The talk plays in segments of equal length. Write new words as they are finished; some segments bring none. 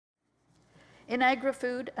In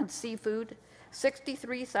agri-food and seafood,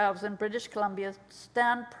 63,000 British Columbians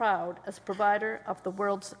stand proud as provider of the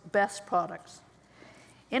world's best products.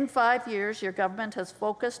 In 5 years, your government has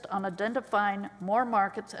focused on identifying more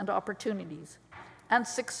markets and opportunities and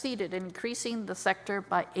succeeded in increasing the sector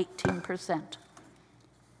by 18%.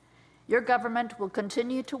 Your government will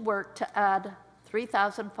continue to work to add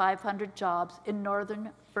 3,500 jobs in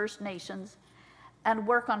Northern First Nations and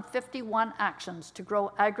work on 51 actions to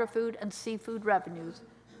grow agri-food and seafood revenues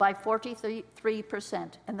by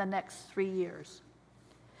 43% in the next 3 years.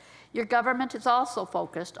 Your government is also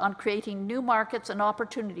focused on creating new markets and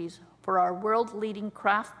opportunities for our world-leading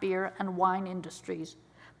craft beer and wine industries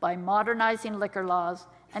by modernizing liquor laws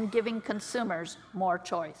and giving consumers more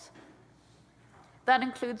choice. That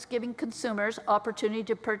includes giving consumers opportunity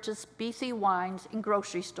to purchase BC wines in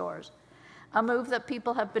grocery stores, a move that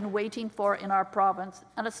people have been waiting for in our province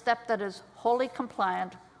and a step that is wholly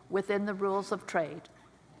compliant within the rules of trade.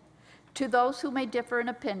 To those who may differ in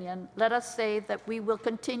opinion, let us say that we will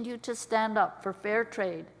continue to stand up for fair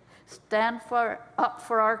trade, stand up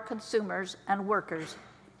for our consumers and workers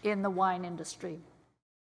in the wine industry.